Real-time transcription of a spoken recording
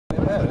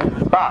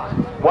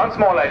But, once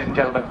more ladies and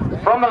gentlemen,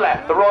 from the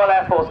left, the Royal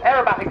Air Force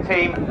Aerobatic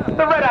Team,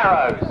 the Red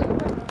Arrows.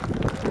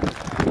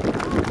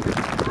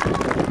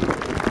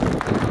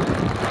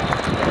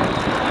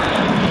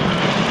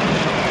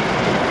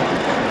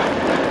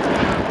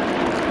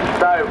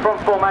 So, from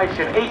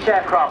formation, each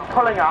aircraft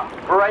pulling up,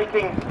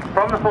 braking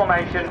from the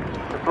formation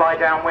to fly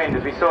downwind.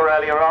 As we saw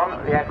earlier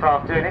on, the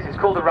aircraft doing this, it's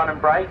called a run and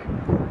brake,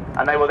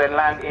 and they will then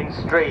land in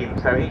stream.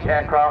 So each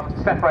aircraft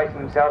separating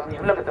themselves, and you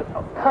can look at the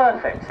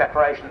perfect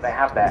separation that they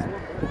have there.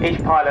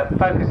 Each pilot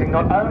focusing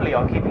not only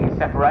on keeping his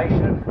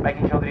separation,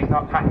 making sure that he's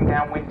not packing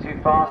downwind too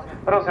fast,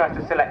 but also has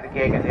to select the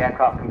gear, get the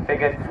aircraft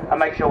configured, and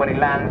make sure when he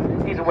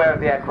lands, he's aware of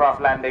the aircraft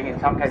landing, in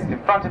some cases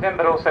in front of him,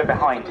 but also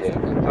behind him.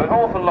 So an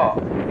awful lot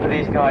for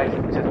these guys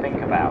to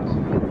think about.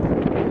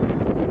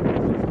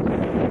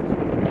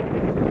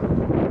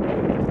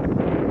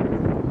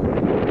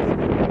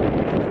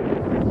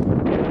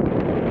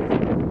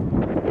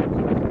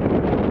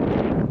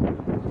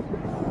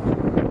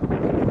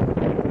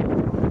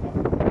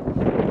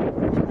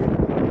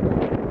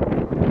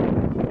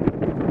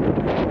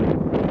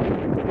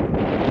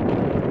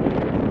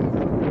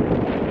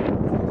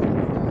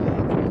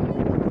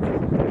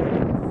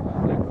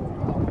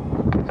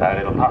 So a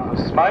little puff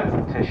of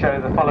smoke to show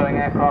the following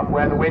aircraft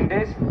where the wind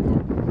is.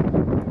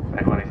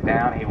 Everyone is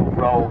down, he will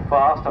roll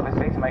fast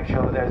obviously to make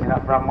sure that there is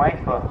enough runway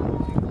for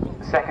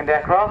the second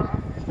aircraft.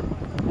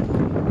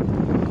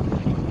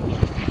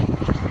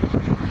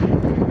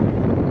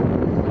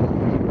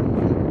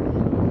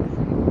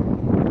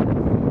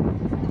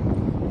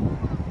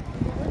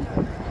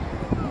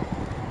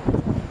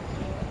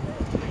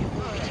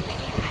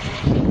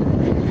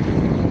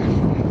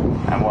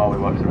 And while we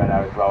watch the Red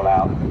Arrows roll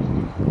out,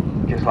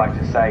 just like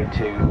to say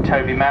to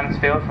Toby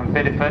Mansfield from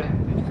Bideford,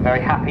 a very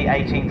happy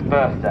 18th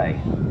birthday.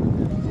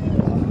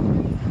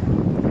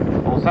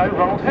 Also,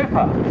 Ronald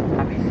Hooper,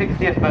 happy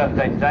 60th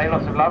birthday today.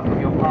 Lots of love from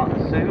your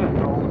partner Sue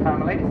and all the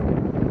family.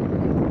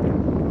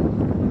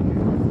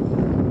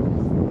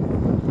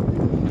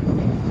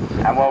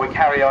 And while we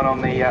carry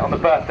on the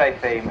birthday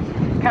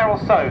theme, Carol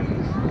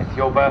Soames, it's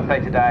your birthday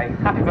today.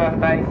 Happy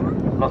birthday.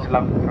 Lots of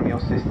love from your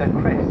sister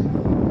Chris.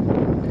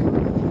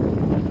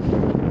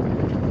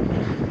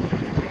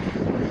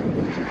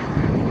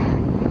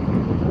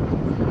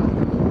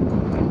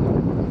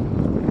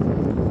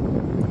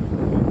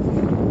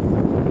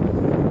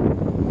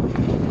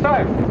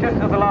 So, just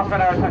as the last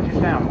Red Arrow touches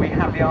down, we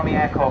have the Army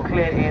Air Corps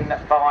cleared in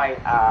by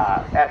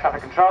air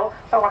traffic control.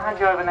 So I'll hand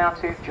you over now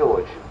to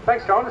George.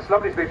 Thanks, John. It's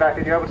lovely to be back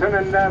in yeovilton,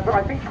 and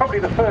I think probably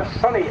the first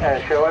sunny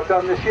air show I've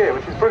done this year,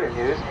 which is brilliant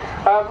news.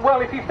 Well,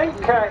 if you think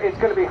it's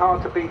going to be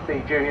hard to beat the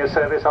junior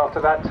service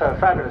after that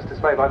fabulous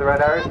display by the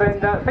Red Arrows,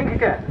 then think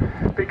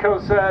again,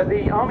 because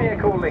the Army Air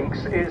Corps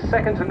Lynx is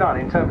second to none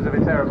in terms of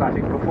its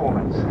aerobatic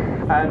performance,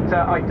 and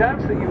I doubt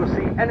that you will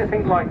see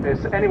anything like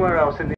this anywhere else in the